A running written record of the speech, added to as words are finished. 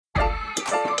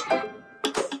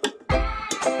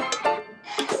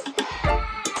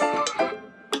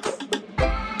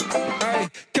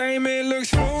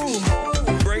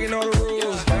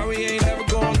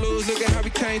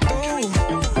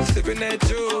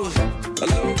blues. A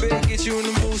little bit get you in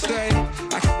the mood state.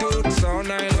 I can do this all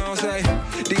night long, say.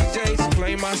 DJs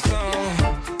play my song.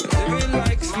 If it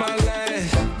likes my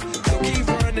last, so keep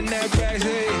running that back,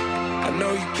 hey. I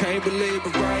know you can't believe,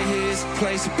 but right here's the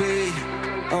place to be.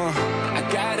 I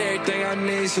got everything I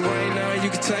need, so ain't nothing you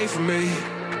can take from me.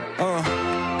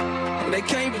 And they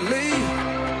can't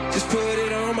believe, just put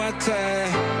it on my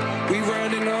tab. We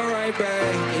running all right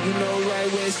back, and you know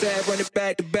right where it's at, run it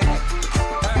back to back.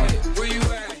 Hey, where you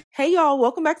at? Hey y'all,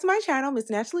 welcome back to my channel.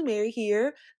 Msnaturally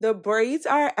here. The braids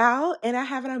are out and I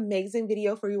have an amazing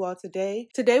video for you all today.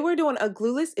 Today we're doing a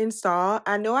glueless install.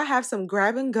 I know I have some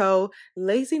grab and go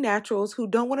lazy naturals who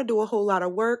don't want to do a whole lot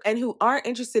of work and who aren't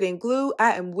interested in glue.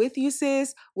 I am with you,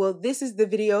 sis. Well, this is the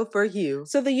video for you.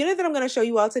 So the unit that I'm going to show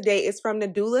you all today is from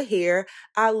Nadula Hair.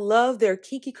 I love their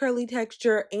kiki curly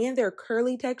texture and their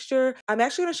curly texture. I'm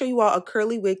actually going to show you all a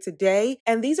curly wig today.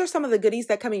 And these are some of the goodies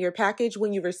that come in your package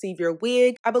when you receive your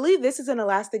wig. I believe this is an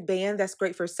elastic band that's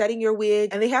great for setting your wig,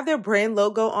 and they have their brand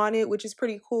logo on it, which is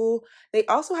pretty cool. They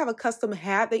also have a custom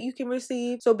hat that you can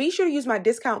receive, so be sure to use my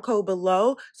discount code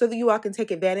below so that you all can take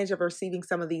advantage of receiving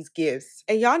some of these gifts.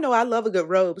 And y'all know I love a good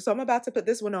robe, so I'm about to put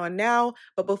this one on now,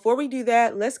 but before we do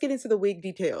that, let's get into the wig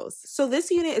details. So this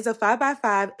unit is a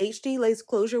 5x5 HD lace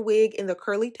closure wig in the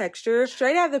curly texture.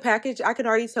 Straight out of the package, I can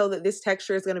already tell that this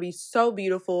texture is going to be so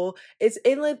beautiful. It's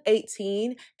in length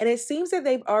 18, and it seems that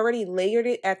they've already layered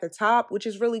it at the top, which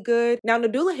is really good. Now,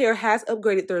 Nadula Hair has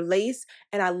upgraded their lace,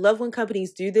 and I love when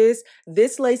companies do this.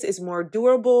 This lace is more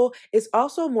durable, it's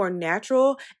also more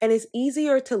natural, and it's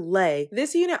easier to lay.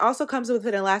 This unit also comes with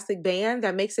an elastic band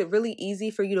that makes it really easy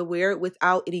for you to wear it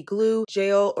without any glue,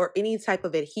 gel, or any type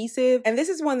of adhesive. And this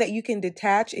is one that you can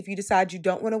detach if you decide you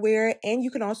don't want to wear it, and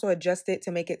you can also adjust it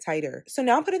to make it tighter. So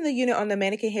now I'm putting the unit on the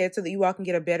mannequin head so that you all can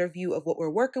get a better view of what we're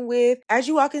working with. As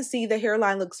you all can see, the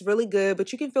hairline looks really good,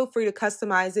 but you can feel free to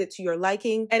customize it to your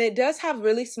liking. And it does have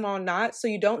really small knots, so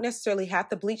you don't necessarily have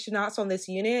to bleach the knots on this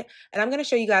unit. And I'm going to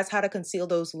show you guys how to conceal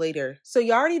those later. So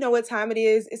you already know what time it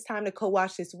is. It's time to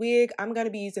co-wash this wig. I'm going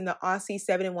to be using the Aussie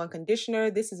 7-in-1 conditioner.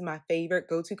 This is my favorite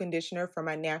go-to conditioner for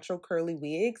my natural curly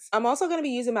wigs. I'm also going to be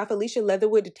using my Felicia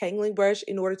Leatherwood detangling brush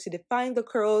in order to define the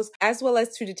curls as well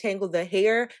as to detangle the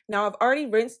hair. Now I've already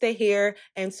rinsed the hair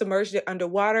and submerged it under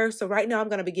water. So right now I'm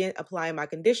going to begin applying my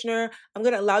conditioner. I'm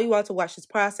going to allow you all to watch this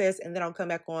process, and then I'll come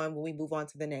back on when we move on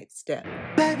to the next step.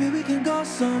 Baby, we can go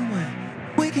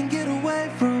somewhere, we can get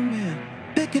away from here,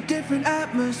 pick a different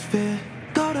atmosphere,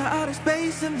 go to outer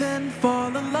space and then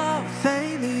fall in love with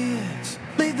aliens.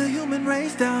 Leave the human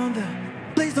race down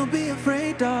there, please don't be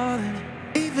afraid, darling.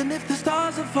 Even if the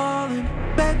stars are falling,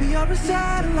 baby, you're a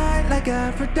satellite like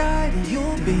Aphrodite.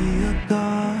 You'll be a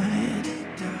god.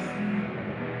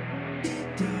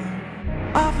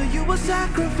 Offer you a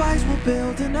sacrifice, we'll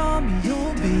build an army.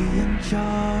 You'll be in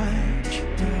charge.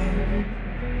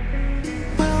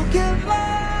 We'll get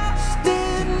lost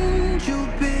in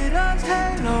Jupiter's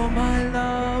halo, my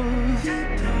love.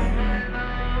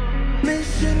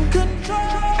 Mission control.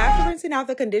 After rinsing out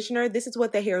the conditioner, this is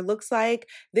what the hair looks like.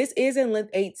 This is in length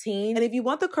 18. And if you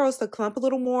want the curls to clump a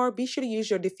little more, be sure to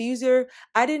use your diffuser.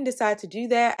 I didn't decide to do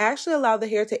that. I actually allowed the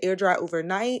hair to air dry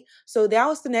overnight. So that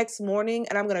was the next morning,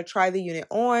 and I'm going to try the unit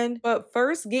on. But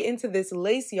first, get into this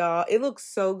lace, y'all. It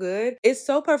looks so good. It's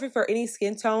so perfect for any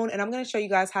skin tone, and I'm going to show you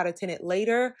guys how to tint it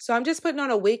later. So I'm just putting on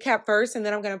a wig cap first, and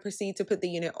then I'm going to proceed to put the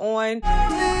unit on.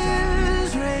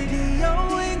 Is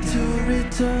radioing to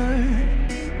return.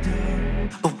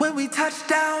 But when we touch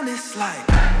down, it's like...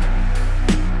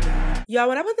 Y'all,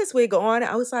 when I put this wig on,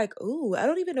 I was like, ooh, I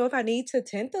don't even know if I need to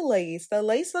tint the lace. The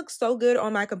lace looks so good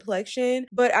on my complexion,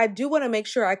 but I do want to make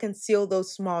sure I conceal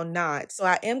those small knots. So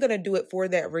I am going to do it for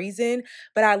that reason,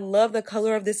 but I love the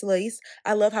color of this lace.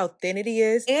 I love how thin it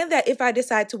is, and that if I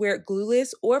decide to wear it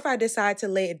glueless or if I decide to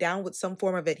lay it down with some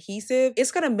form of adhesive,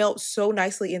 it's going to melt so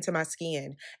nicely into my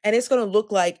skin, and it's going to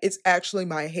look like it's actually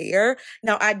my hair.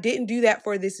 Now, I didn't do that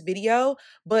for this video,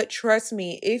 but trust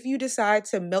me, if you decide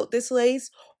to melt this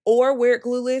lace or wear it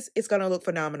glueless, it's gonna look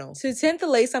phenomenal. To tint the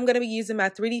lace, I'm gonna be using my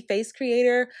 3D face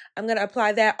creator. I'm gonna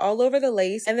apply that all over the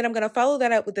lace, and then I'm gonna follow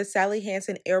that up with the Sally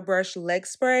Hansen airbrush leg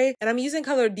spray, and I'm using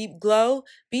color Deep Glow.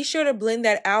 Be sure to blend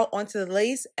that out onto the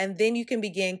lace, and then you can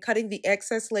begin cutting the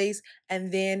excess lace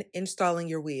and then installing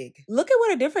your wig. Look at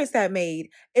what a difference that made.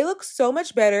 It looks so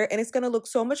much better, and it's gonna look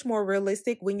so much more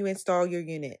realistic when you install your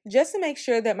unit. Just to make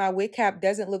sure that my wig cap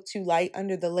doesn't look too light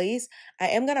under the lace, I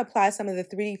am gonna apply some of the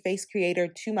 3D face creator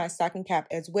to my stocking cap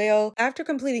as well. After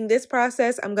completing this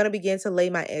process, I'm going to begin to lay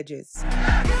my edges.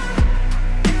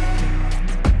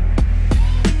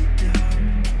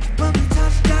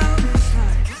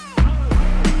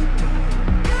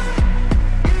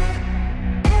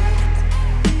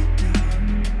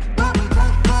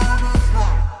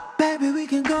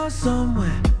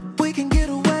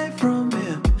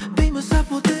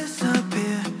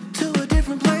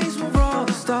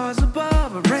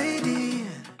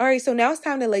 so now it's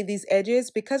time to lay these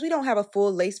edges. Because we don't have a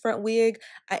full lace front wig,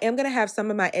 I am going to have some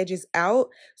of my edges out.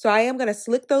 So I am going to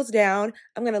slick those down.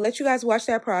 I'm going to let you guys watch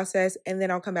that process, and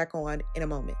then I'll come back on in a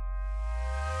moment.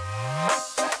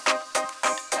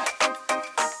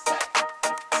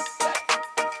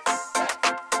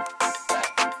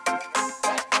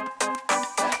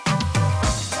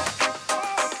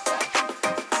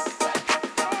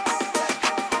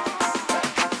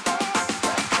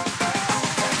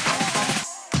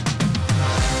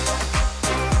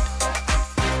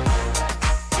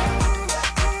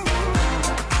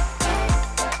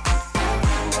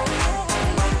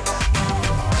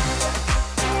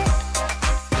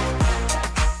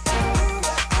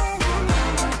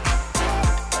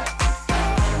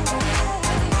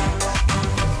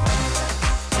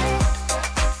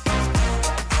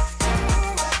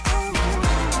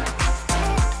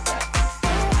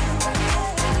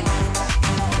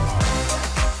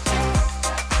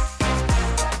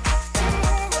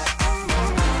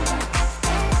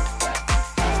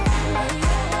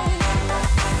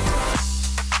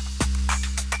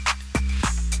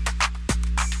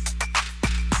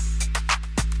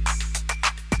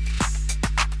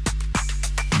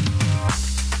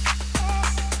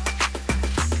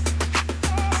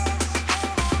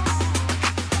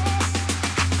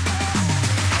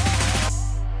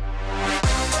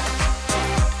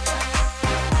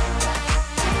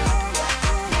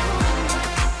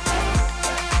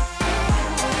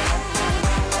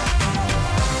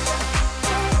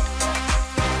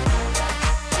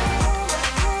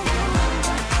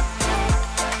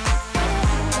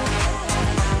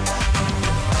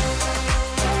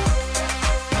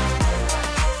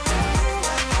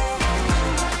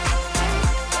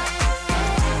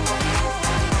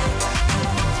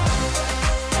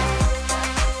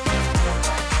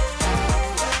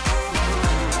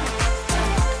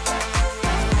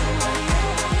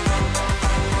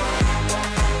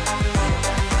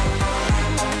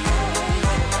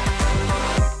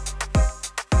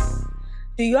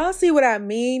 Do y'all see what I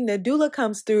mean? Nadula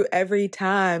comes through every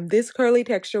time. This curly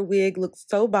texture wig looks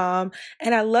so bomb,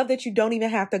 and I love that you don't even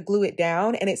have to glue it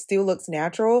down and it still looks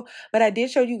natural. But I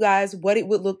did show you guys what it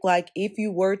would look like if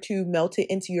you were to melt it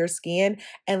into your skin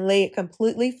and lay it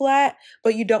completely flat,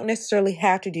 but you don't necessarily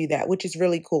have to do that, which is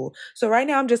really cool. So right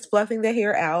now I'm just fluffing the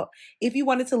hair out. If you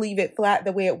wanted to leave it flat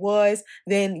the way it was,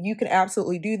 then you can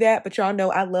absolutely do that. But y'all know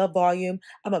I love volume.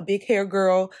 I'm a big hair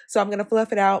girl, so I'm gonna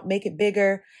fluff it out, make it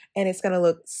bigger, and it's gonna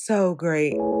look so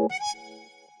great.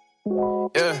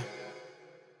 Yeah.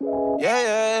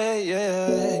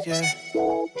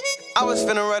 I was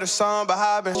finna write a song about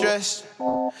how I've been stressed,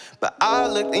 but I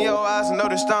looked in your eyes and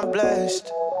noticed I'm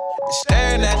blessed.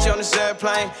 Staring at you on this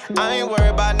airplane, I ain't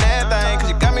worried about nothing,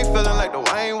 cause you got me feeling like the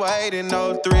Wayne Wade in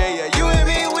 03. Yeah, you and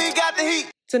me, we got the heat.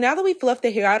 So now that we fluffed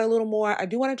the hair out a little more, I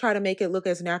do want to try to make it look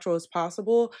as natural as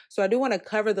possible. So I do want to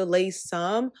cover the lace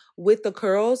some with the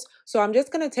curls. So I'm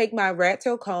just going to take my rat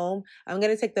tail comb. I'm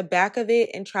going to take the back of it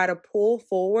and try to pull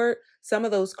forward some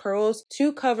of those curls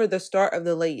to cover the start of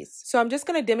the lace. So I'm just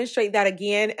going to demonstrate that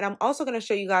again. And I'm also going to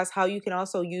show you guys how you can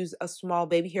also use a small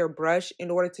baby hair brush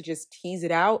in order to just tease it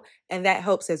out. And that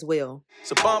helps as well.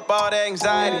 So bump all that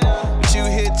anxiety, but you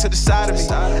hit to the side of me.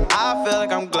 I feel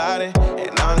like I'm gliding.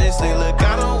 And honestly, look,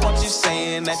 I don't want you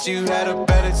saying that you had a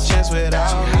better chance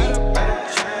without me.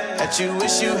 That you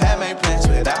wish you had made plans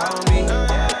without me.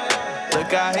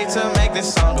 Look, I hate to make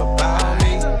this song about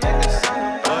me,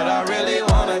 but I really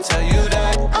want to tell you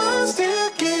that I still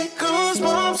get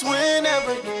goosebumps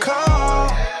whenever you call.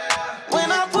 When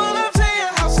I pull up to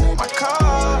your house in my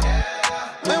car.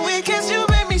 When we kiss, you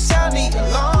make me sound the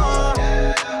alarm.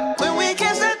 When we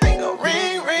kiss, that thing go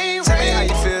ring, ring, ring. Tell me how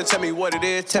you feel, tell me what it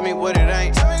is, tell me what it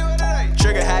ain't.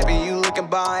 Trigger happy, you looking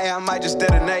by, I might just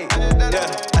detonate.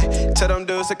 Yeah, tell them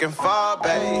dudes looking far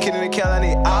back. Kidding to kill, I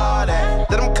need all that.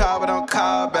 Let them call, but don't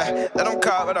call back. Let them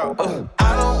call, but don't.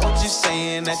 I don't want you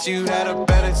saying that you had a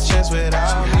better chance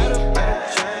without me.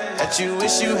 That you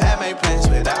wish you had made plans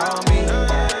without me.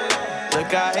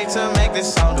 Look, I hate to make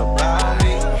this song about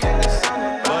me,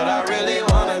 but I really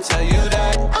wanna tell you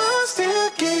that I still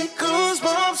get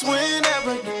goosebumps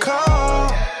whenever you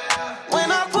call.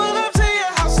 When I pull up to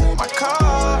your house in my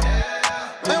car.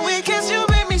 When we kiss, you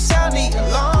make me sound the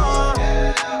alarm.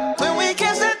 When we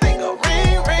kiss, that thing go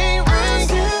ring, ring, ring. I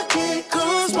still get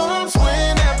goosebumps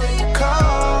whenever you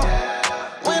call.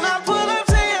 When I pull up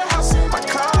to your house in my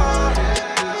car.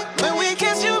 When we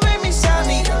kiss, you make me sound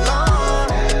the alarm.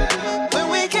 When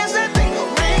we kiss, that thing go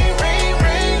ring, ring,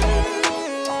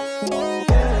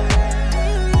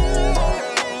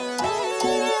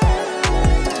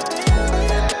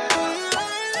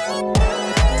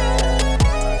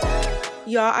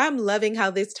 Y'all, I'm loving how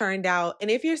this turned out.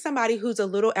 And if you're somebody who's a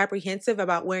little apprehensive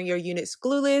about wearing your units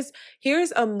glueless,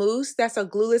 here's a mousse that's a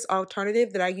glueless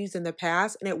alternative that I used in the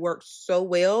past and it works so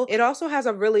well. It also has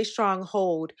a really strong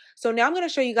hold. So now I'm going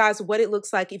to show you guys what it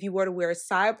looks like if you were to wear a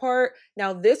side part.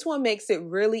 Now this one makes it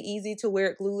really easy to wear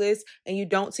it glueless and you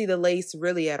don't see the lace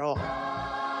really at all.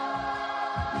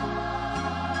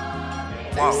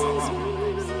 Wow.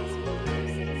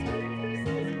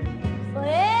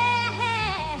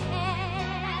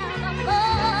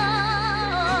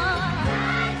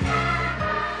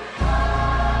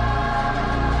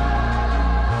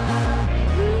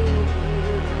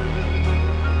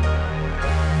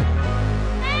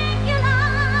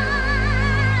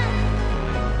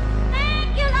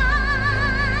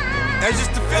 That's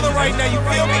just the feeling right now, you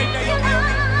feel me?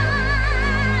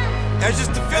 That's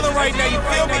just the feeling right now, you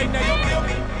feel me?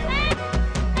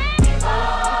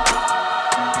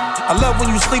 I love when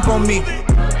you sleep on me.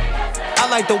 I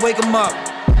like to wake 'em up.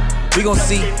 We gon'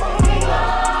 see.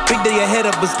 Big day ahead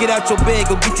of us, get out your bed,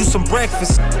 go get you some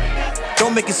breakfast.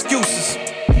 Don't make excuses,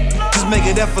 just make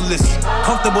it effortless.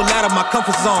 Comfortable out of my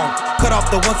comfort zone. Cut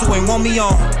off the ones who ain't want me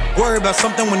on. Worry about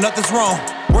something when nothing's wrong.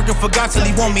 Working for God till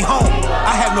he want me home.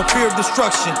 I have no fear of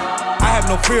destruction. I have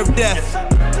no fear of death.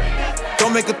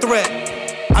 Don't make a threat.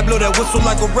 I blow that whistle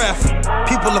like a ref.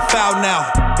 People are foul now.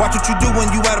 Watch what you do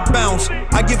when you out of bounds.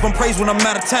 I give them praise when I'm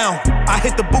out of town. I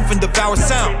hit the booth and devour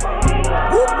sound.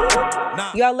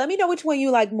 Y'all, let me know which one you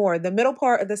like more, the middle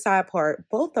part or the side part.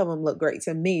 Both of them look great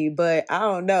to me, but I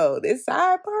don't know. This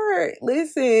side part,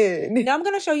 listen. Now I'm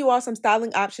going to show you all some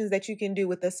styling options that you can do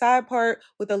with the side part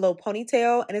with a low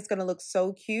ponytail, and it's going to look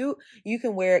so cute. You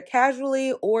can wear it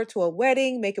casually or to a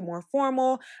wedding, make it more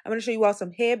formal. I'm going to show you all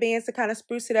some headbands to kind of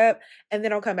spruce it up, and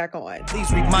then I'll come back on. Please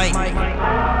remind me.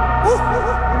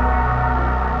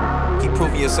 Keep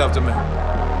proving yourself to me.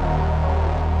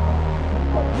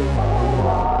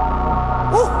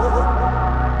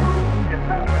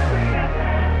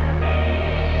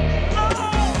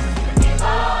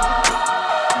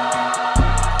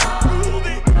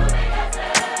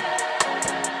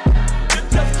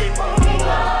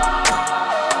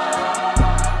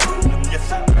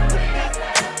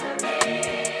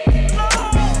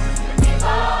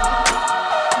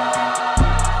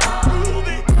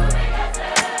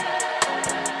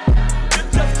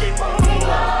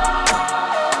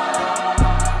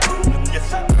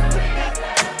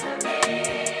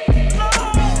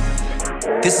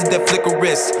 This is that flicker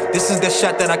wrist. This is that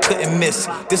shot that I couldn't miss.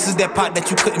 This is that pot that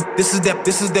you couldn't. This is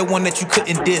that one that you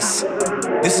couldn't diss.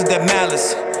 This is that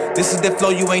malice. This is that flow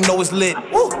you ain't know it's lit.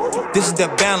 This is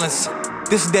that balance.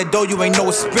 This is that dough you ain't know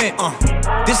it's spent.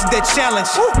 This is that challenge.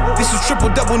 This is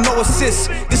triple double no assist.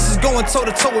 This is going toe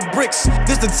to toe with bricks.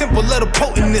 This the temple of the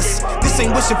potentness. This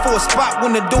ain't wishing for a spot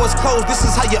when the door's closed. This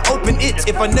is how you open it.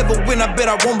 If I never win, I bet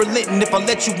I won't relent. And if I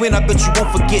let you win, I bet you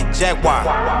won't forget. Jaguar.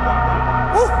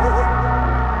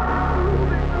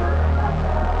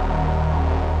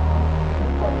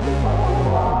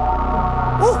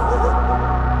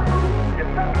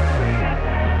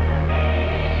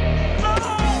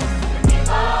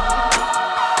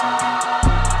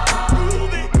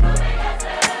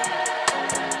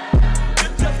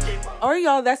 Alright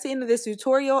y'all, that's the end of this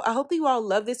tutorial. I hope that you all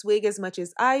love this wig as much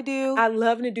as I do. I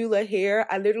love Nadula hair.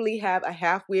 I literally have a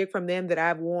half wig from them that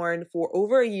I've worn for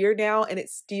over a year now and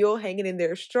it's still hanging in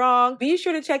there strong. Be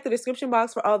sure to check the description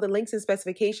box for all the links and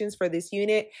specifications for this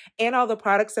unit and all the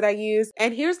products that I use.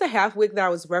 And here's the half wig that I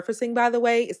was referencing, by the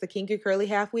way. It's the kinky curly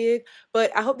half wig.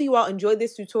 But I hope that you all enjoyed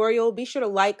this tutorial. Be sure to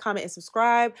like, comment, and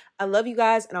subscribe. I love you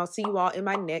guys and I'll see you all in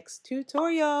my next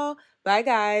tutorial. Bye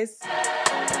guys.